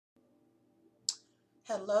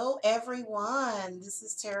Hello, everyone. This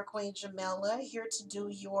is Terra Queen Jamila here to do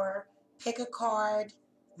your pick a card.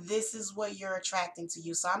 This is what you're attracting to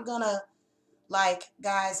you. So I'm gonna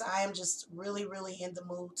guys, I am just really in the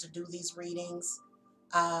mood to do these readings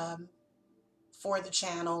um, for the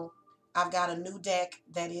channel. I've got a new deck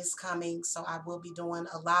that is coming, so I will be doing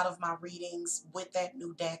a lot of my readings with that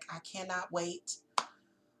new deck. I cannot wait.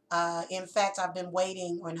 In fact, I've been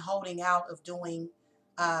waiting and holding out of doing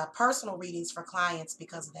personal readings for clients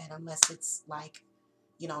because of that, unless it's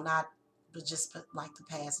not but just put like the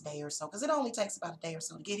past day or so, because it only takes about a day or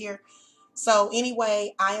so to get here. So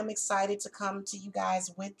anyway, I am excited to come to you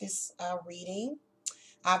guys with this reading.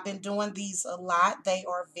 I've been doing these a lot. They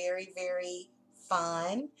are very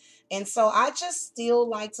fun. And so I just still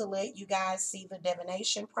like to let you guys see the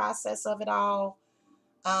divination process of it all.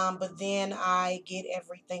 But then I get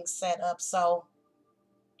everything set up. So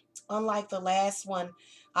unlike the last one,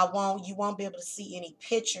 you won't be able to see any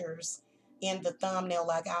pictures in the thumbnail.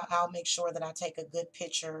 Like I'll make sure that I take a good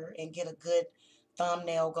picture and get a good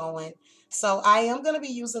thumbnail going. So I am going to be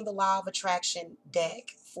using the Law of Attraction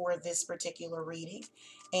deck for this particular reading.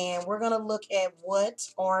 And we're going to look at what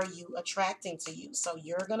are you attracting to you. So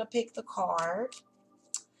you're going to pick the card.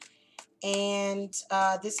 And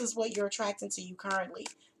this is what you're attracting to you currently.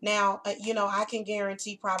 Now, I can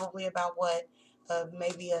guarantee probably about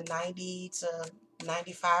maybe a 90 to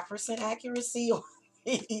 95% accuracy on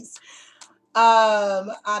these.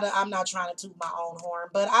 I'm not trying to toot my own horn,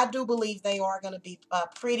 but I do believe they are going to be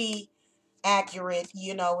pretty accurate,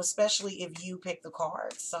 especially if you pick the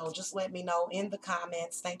cards. So just let me know in the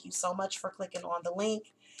comments. Thank you so much for clicking on the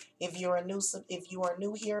link. If you are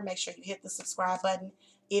new here, make sure you hit the subscribe button.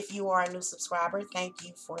 If you are a new subscriber, thank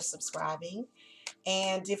you for subscribing.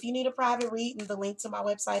 And if you need a private reading, the link to my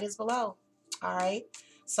website is below. All right.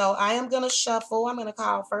 So I am going to shuffle. I'm going to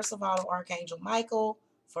call, first of all, Archangel Michael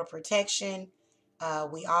for protection.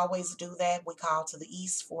 We always do that. We call to the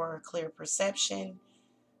east for clear perception,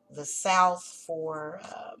 the south for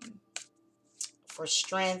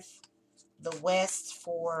strength, the west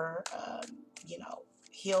for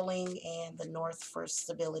healing, and the north for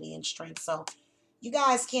stability and strength. So you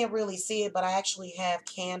guys can't really see it, but I actually have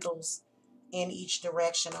candles in each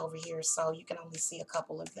direction over here, so you can only see a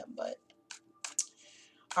couple of them. But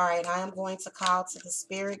all right, I am going to call to the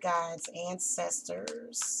spirit guides,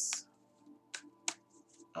 ancestors.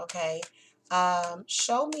 Okay.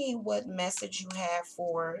 Show me what message you have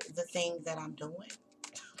for the thing that I'm doing.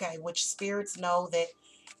 Okay, which spirits know that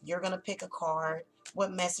you're going to pick a card.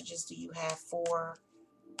 What messages do you have for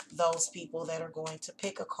those people that are going to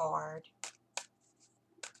pick a card?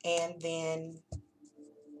 And then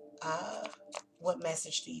what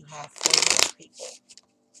message do you have for those people?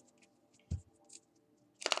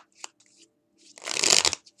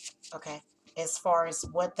 Okay, as far as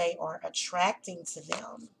what they are attracting to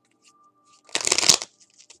them.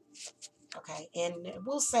 Okay, and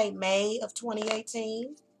we'll say May of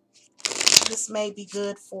 2018. This may be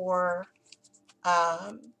good for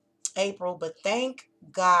April, but thank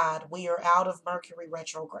God we are out of Mercury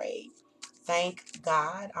retrograde. Thank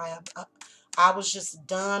God. I was just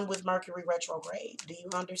done with Mercury retrograde. Do you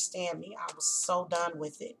understand me? I was so done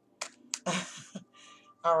with it.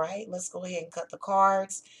 All right, let's go ahead and cut the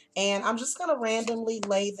cards. And I'm just going to randomly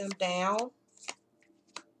lay them down.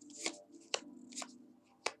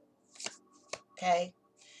 Okay.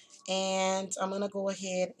 And I'm going to go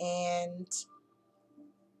ahead and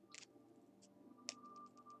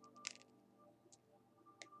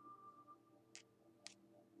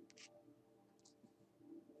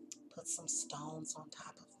put some stones on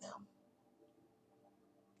top of them.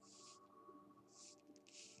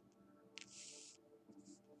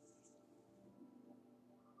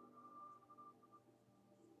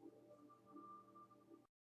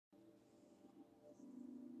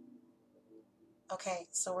 Okay,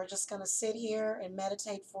 so we're just going to sit here and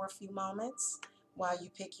meditate for a few moments while you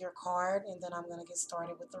pick your card, and then I'm going to get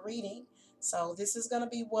started with the reading. So this is going to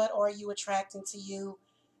be what are you attracting to you.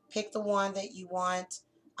 Pick the one that you want.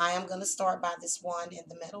 I am going to start by this one in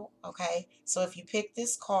the middle, okay? So if you picked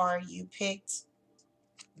this card, you picked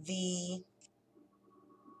the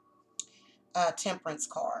Temperance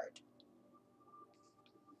card.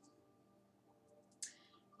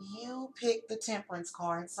 You picked the Temperance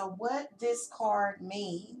card. So what this card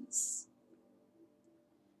means,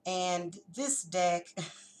 and this deck...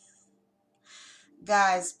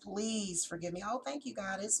 Guys, please forgive me. Oh, thank you,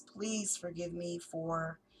 Goddess. Please forgive me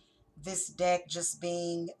for this deck just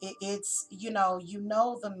being, it's, you know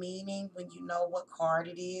the meaning when you know what card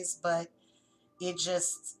it is, but it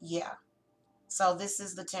just, yeah. So this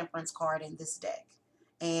is the Temperance card in this deck.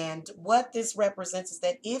 And what this represents is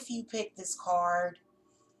that if you pick this card,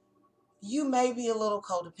 you may be a little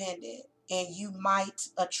codependent and you might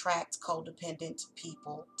attract codependent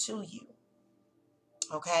people to you.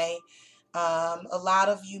 Okay. A lot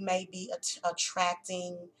of you may be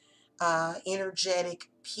attracting energetic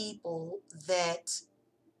people that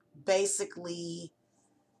basically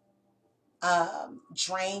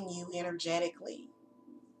drain you energetically.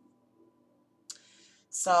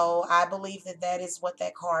 So I believe that that is what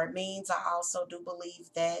that card means. I also do believe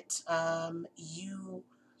that you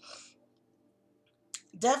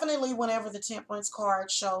definitely, whenever the Temperance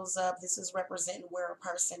card shows up, this is representing where a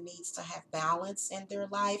person needs to have balance in their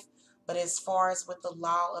life. But as far as with the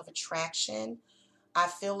law of attraction, I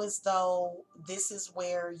feel as though this is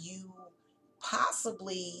where you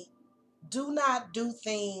possibly do not do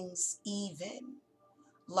things even.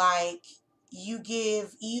 Like you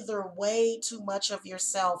give either way too much of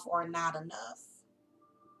yourself or not enough.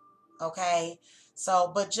 Okay.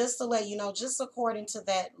 So, but just to let you know, just according to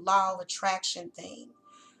that law of attraction thing,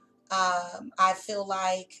 I feel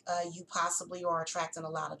like you possibly are attracting a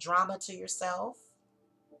lot of drama to yourself.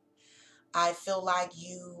 I feel like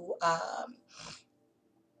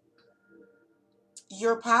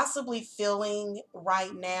you're possibly feeling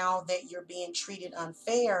right now that you're being treated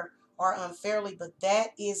unfair or unfairly, but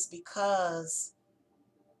that is because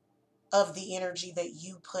of the energy that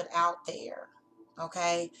you put out there.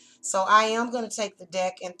 Okay, so I am going to take the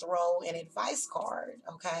deck and throw an advice card.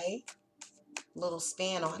 Okay, little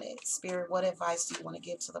spin on it. Spirit, what advice do you want to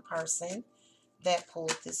give to the person that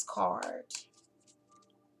pulled this card?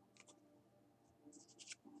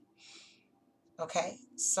 Okay,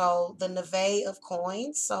 so the Knave of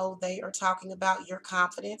Coins. So they are talking about your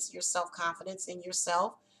confidence, your self-confidence in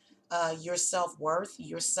yourself, your self-worth,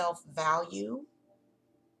 your self-value.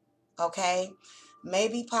 Okay,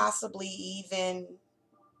 maybe possibly even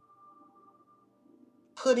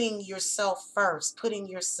putting yourself first, putting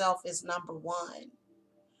yourself as number one,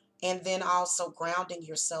 and then also grounding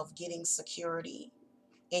yourself, getting security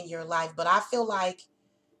in your life. But I feel like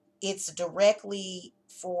it's directly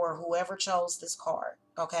for whoever chose this card,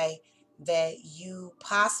 okay, that you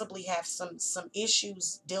possibly have some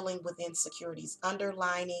issues dealing with insecurities,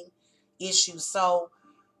 underlining issues. So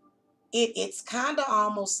it's kind of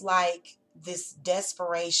almost like this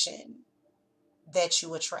desperation that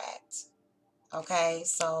you attract. Okay,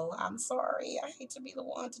 so I'm sorry. I hate to be the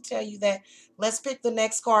one to tell you that. Let's pick the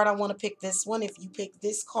next card. I want to pick this one. If you pick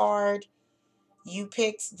this card, you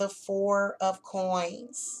picked the Four of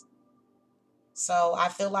Coins. So I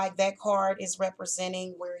feel like that card is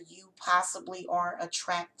representing where you possibly are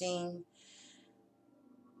attracting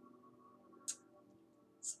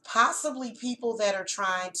possibly people that are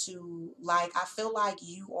trying to, like, I feel like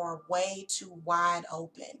you are way too wide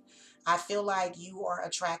open. I feel like you are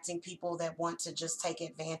attracting people that want to just take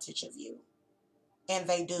advantage of you. And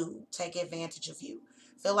they do take advantage of you.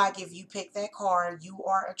 Feel like if you pick that card, you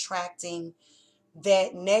are attracting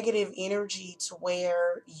that negative energy to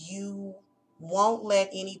where you won't let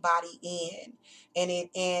anybody in.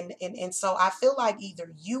 And so I feel like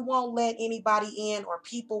either you won't let anybody in or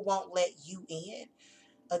people won't let you in.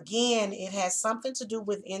 Again, it has something to do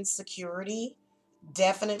with insecurity,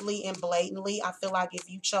 definitely and blatantly. I feel like if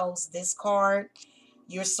you chose this card,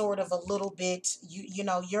 you're sort of a little bit, you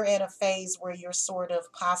know, you're at a phase where you're sort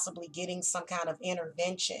of possibly getting some kind of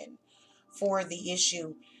intervention for the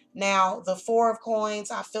issue. Now, the Four of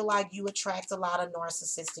Coins, I feel like you attract a lot of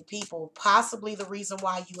narcissistic people. Possibly the reason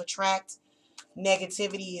why you attract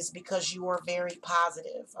negativity is because you are very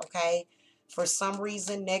positive, okay? For some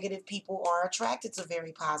reason, negative people are attracted to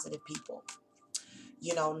very positive people.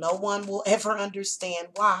 You know, no one will ever understand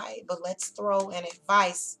why, but let's throw an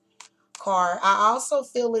advice card. I also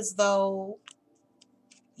feel as though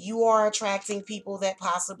you are attracting people that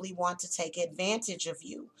possibly want to take advantage of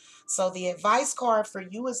you. So the advice card for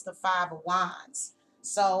you is the Five of Wands.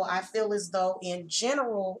 So I feel as though in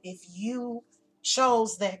general, if you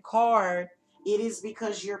chose that card, it is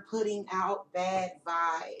because you're putting out bad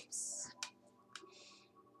vibes.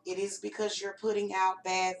 It is because you're putting out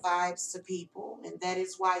bad vibes to people. And that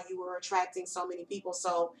is why you are attracting so many people.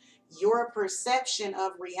 So your perception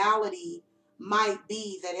of reality might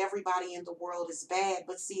be that everybody in the world is bad.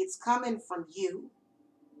 But see, it's coming from you.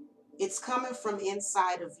 It's coming from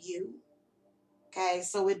inside of you. Okay,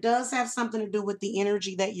 so it does have something to do with the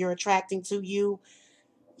energy that you're attracting to you.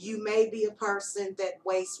 You may be a person that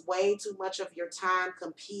wastes way too much of your time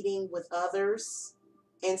competing with others.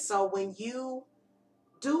 And so when you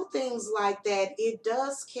do things like that, it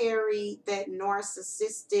does carry that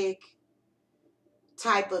narcissistic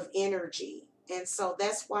type of energy. And so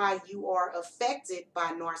that's why you are affected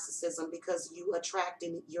by narcissism, because you're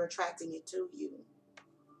attracting it to you.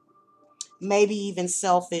 Maybe even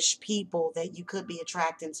selfish people that you could be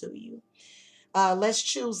attracting to you. Let's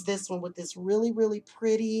choose this one with this really, really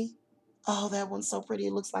pretty. Oh, that one's so pretty.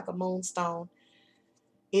 It looks like a moonstone.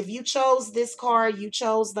 If you chose this card, you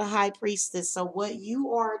chose the High Priestess. So what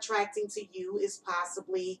you are attracting to you is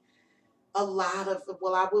possibly a lot of,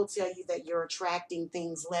 well, I will tell you that you're attracting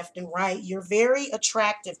things left and right. You're very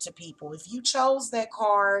attractive to people. If you chose that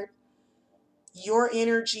card, your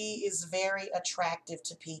energy is very attractive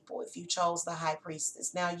to people if you chose the High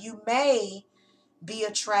Priestess. Now, you may be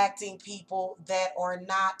attracting people that are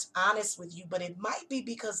not honest with you, but it might be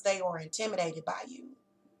because they are intimidated by you.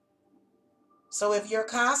 So if you're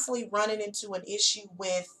constantly running into an issue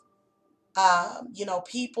with,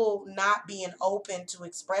 people not being open to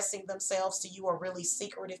expressing themselves to you, or really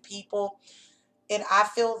secretive people, and I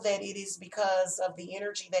feel that it is because of the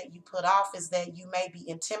energy that you put off, is that you may be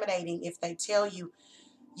intimidating if they tell you.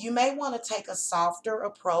 You may want to take a softer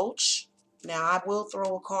approach. Now, I will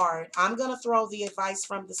throw a card. I'm going to throw the advice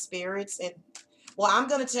from the spirits, and, well, I'm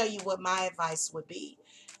going to tell you what my advice would be.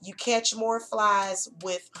 You catch more flies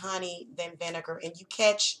with honey than vinegar, and you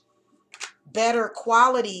catch better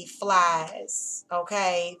quality flies,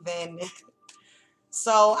 okay, than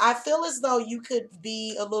so I feel as though you could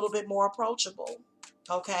be a little bit more approachable.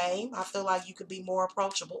 Okay, I feel like you could be more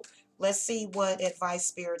approachable. Let's see what advice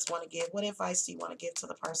spirits want to give. What advice do you want to give to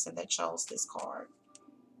the person that chose this card?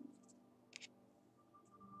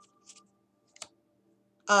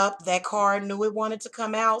 Up, that card knew it wanted to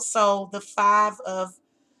come out. So the 5 of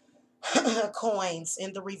coins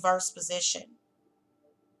in the reverse position.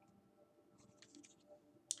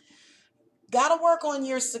 Got to work on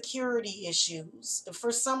your security issues.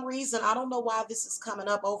 For some reason, I don't know why this is coming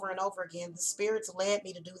up over and over again. The spirits led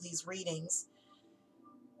me to do these readings.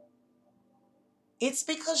 It's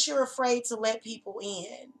because you're afraid to let people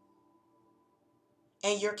in,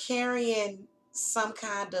 and you're carrying some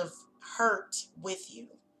kind of hurt with you.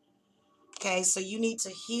 Okay, so you need to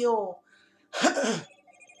heal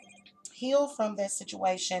heal from that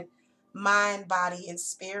situation, mind, body, and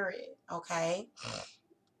spirit. Okay.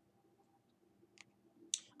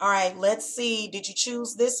 All right, let's see. Did you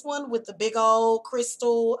choose this one with the big old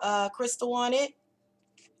crystal on it?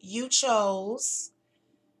 You chose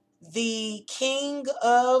the King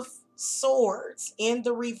of Swords in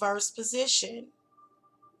the reverse position.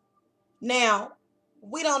 Now,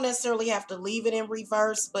 we don't necessarily have to leave it in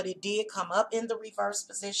reverse, but it did come up in the reverse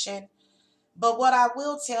position. But what I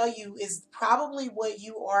will tell you is probably what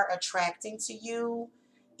you are attracting to you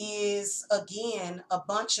is, again, a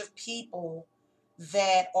bunch of people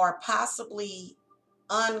that are possibly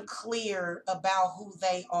unclear about who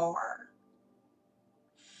they are.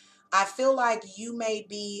 I feel like you may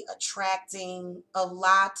be attracting a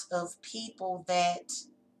lot of people that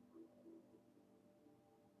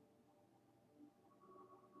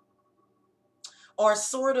are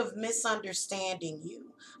sort of misunderstanding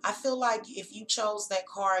you. I feel like if you chose that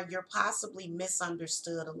card, you're possibly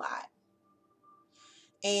misunderstood a lot.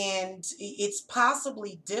 And it's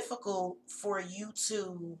possibly difficult for you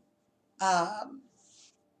to, um,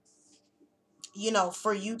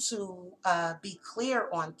 be clear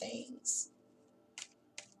on things.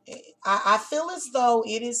 I feel as though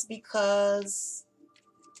it is because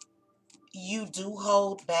you do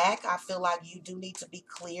hold back. I feel like you do need to be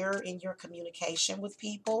clear in your communication with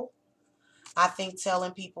people. I think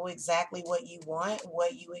telling people exactly what you want,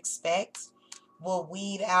 what you expect, will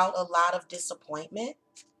weed out a lot of disappointment.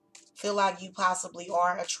 Feel like you possibly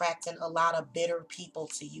are attracting a lot of bitter people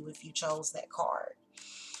to you if you chose that card.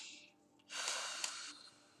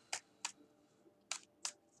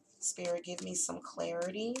 Spirit, give me some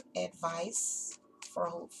clarity, advice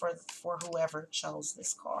for whoever chose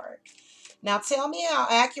this card. Now tell me how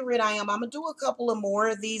accurate I am. I'm going to do a couple of more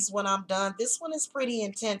of these when I'm done. This one is pretty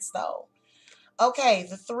intense though. Okay,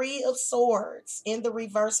 the 3 of Swords in the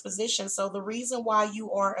reverse position. So the reason why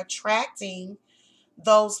you are attracting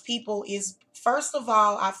those people is, first of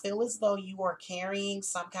all, I feel as though you are carrying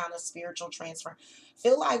some kind of spiritual transfer.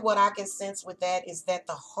 Feel like what I can sense with that is that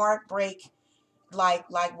the heartbreak, like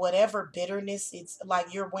whatever bitterness, it's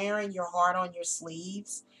like you're wearing your heart on your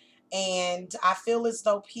sleeves. And I feel as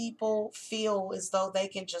though people feel as though they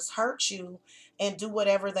can just hurt you and do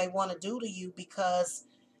whatever they want to do to you because,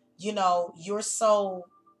 you're so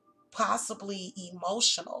possibly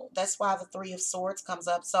emotional. That's why the 3 of Swords comes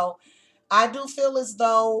up. So I do feel as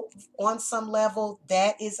though on some level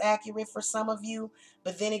that is accurate for some of you.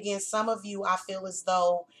 But then again, some of you, I feel as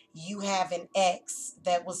though you have an ex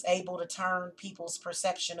that was able to turn people's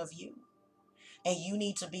perception of you. And you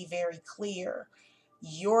need to be very clear.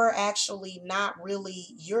 You're actually not really,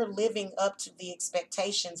 you're living up to the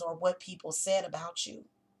expectations or what people said about you.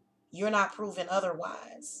 You're not proven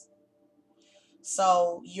otherwise.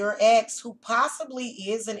 So your ex, who possibly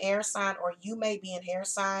is an air sign, or you may be an air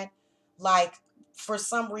sign, like for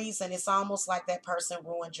some reason, it's almost like that person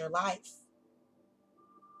ruined your life.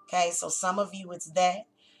 Okay, so some of you it's that.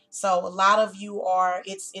 So a lot of you are,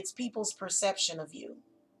 it's people's perception of you.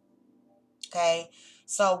 Okay,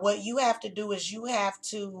 so what you have to do is you have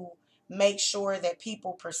to make sure that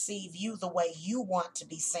people perceive you the way you want to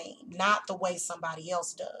be seen, not the way somebody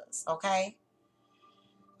else does. Okay.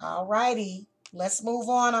 All righty. Let's move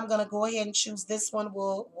on. I'm gonna go ahead and choose this one.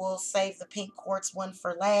 We'll save the pink quartz one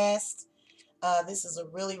for last. This is a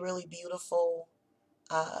really, really beautiful.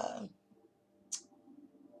 Uh,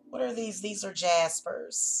 what are these? These are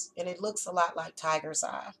jaspers, and it looks a lot like tiger's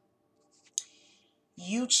eye.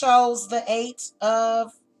 You chose the Eight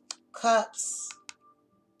of Cups.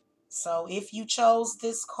 So if you chose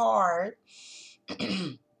this card,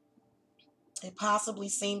 it possibly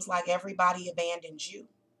seems like everybody abandoned you.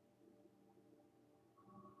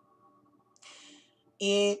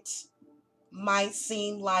 It might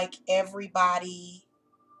seem like everybody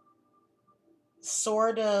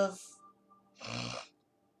sort of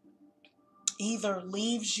either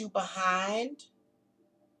leaves you behind.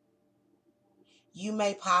 You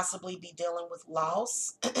may possibly be dealing with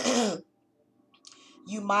loss.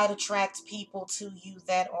 You might attract people to you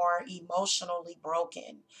that are emotionally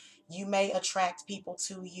broken. You may attract people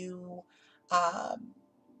to you, um,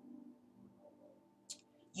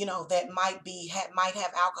 that might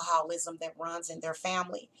have alcoholism that runs in their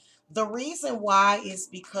family. The reason why is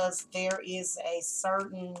because there is a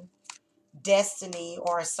certain destiny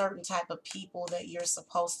or a certain type of people that you're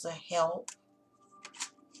supposed to help.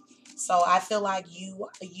 So I feel like you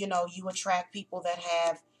attract people that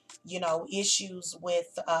have, issues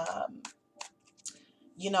with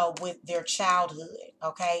their childhood,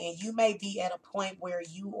 okay? And you may be at a point where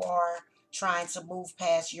you are trying to move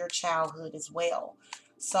past your childhood as well.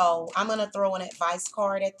 So I'm going to throw an advice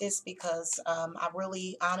card at this because I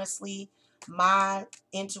really, honestly, my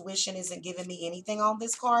intuition isn't giving me anything on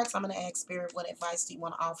this card. So I'm going to ask Spirit, what advice do you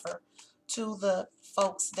want to offer to the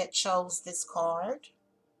folks that chose this card?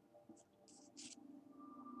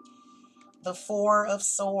 The Four of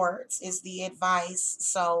Swords is the advice.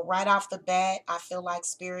 So right off the bat, I feel like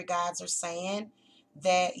spirit guides are saying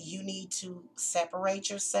that you need to separate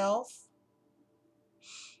yourself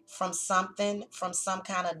from something, from some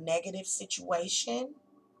kind of negative situation.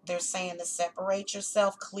 They're saying to separate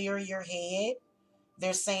yourself, clear your head.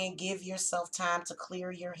 They're saying give yourself time to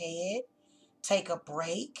clear your head, take a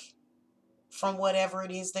break from whatever it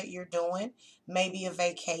is that you're doing, maybe a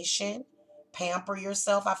vacation, pamper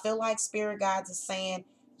yourself. I feel like spirit guides is saying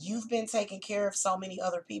you've been taking care of so many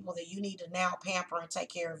other people that you need to now pamper and take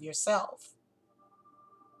care of yourself.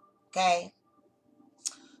 Okay.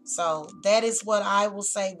 So that is what I will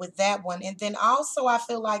say with that one. And then also I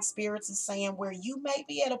feel like spirits is saying where you may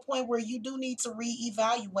be at a point where you do need to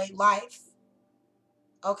reevaluate life.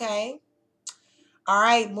 Okay. All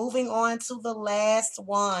right, moving on to the last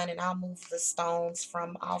one, and I'll move the stones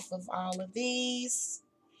from off of all of these.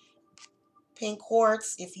 Pink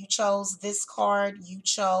quartz, if you chose this card, you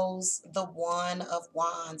chose the One of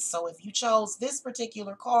Wands. So if you chose this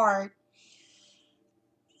particular card,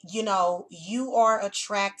 you are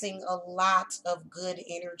attracting a lot of good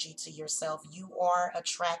energy to yourself. You are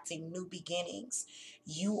attracting new beginnings.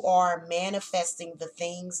 You are manifesting the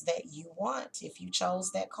things that you want if you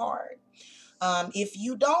chose that card. If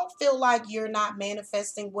you don't feel like you're not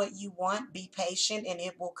manifesting what you want, be patient and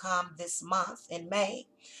it will come this month in May.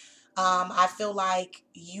 I feel like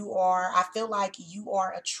you are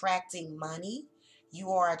attracting money. You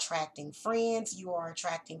are attracting friends. You are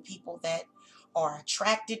attracting people that are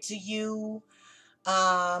attracted to you.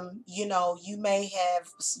 You may have,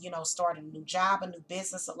 started a new job, a new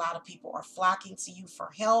business. A lot of people are flocking to you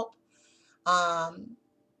for help. Um,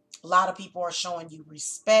 a lot of people are showing you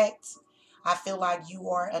respect. I feel like you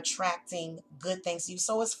are attracting good things to you.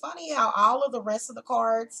 So it's funny how all of the rest of the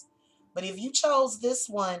cards, but if you chose this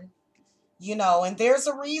one, and there's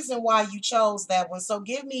a reason why you chose that one. So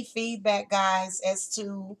give me feedback, guys, as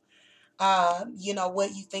to,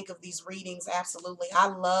 what you think of these readings. Absolutely. I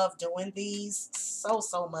love doing these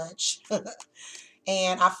so much.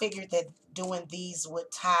 And I figured that doing these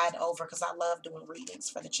would tide over because I love doing readings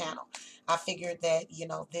for the channel. I figured that,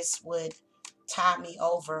 this would tide me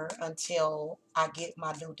over until I get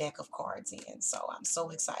my new deck of cards in. So I'm so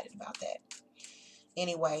excited about that.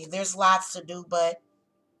 Anyway, there's lots to do, but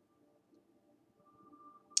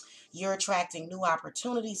You're attracting new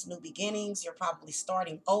opportunities, new beginnings. You're probably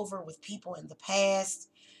starting over with people in the past.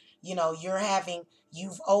 You know,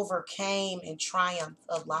 you've overcame and triumphed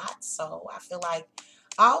a lot. So I feel like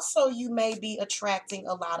also you may be attracting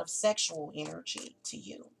a lot of sexual energy to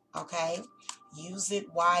you. Okay. Use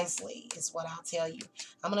it wisely is what I'll tell you.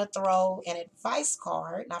 I'm going to throw an advice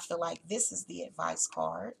card, and I feel like this is the advice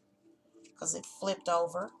card because it flipped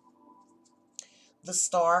over. The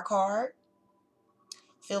star card.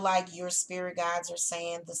 Feel like your spirit guides are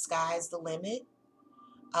saying the sky's the limit.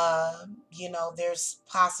 You know, there's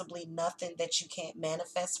possibly nothing that you can't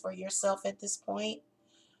manifest for yourself at this point.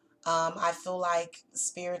 I feel like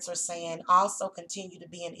spirits are saying also continue to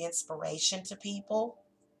be an inspiration to people.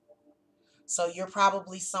 So you're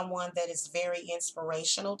probably someone that is very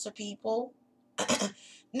inspirational to people.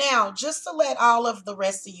 Now, just to let all of the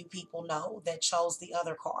rest of you people know that chose the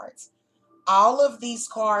other cards, all of these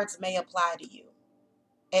cards may apply to you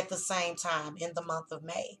at the same time in the month of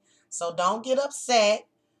May. So don't get upset,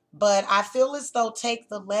 but I feel as though take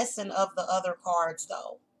the lesson of the other cards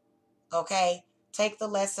though. Okay? Take the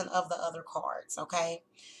lesson of the other cards, okay?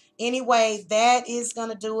 Anyway, that is going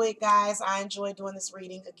to do it, guys. I enjoyed doing this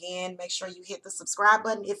reading again. Make sure you hit the subscribe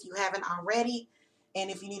button if you haven't already.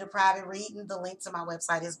 And if you need a private reading, the link to my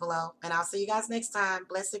website is below. And I'll see you guys next time.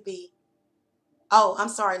 Blessed be. Oh, I'm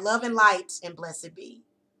sorry. Love and light and blessed be.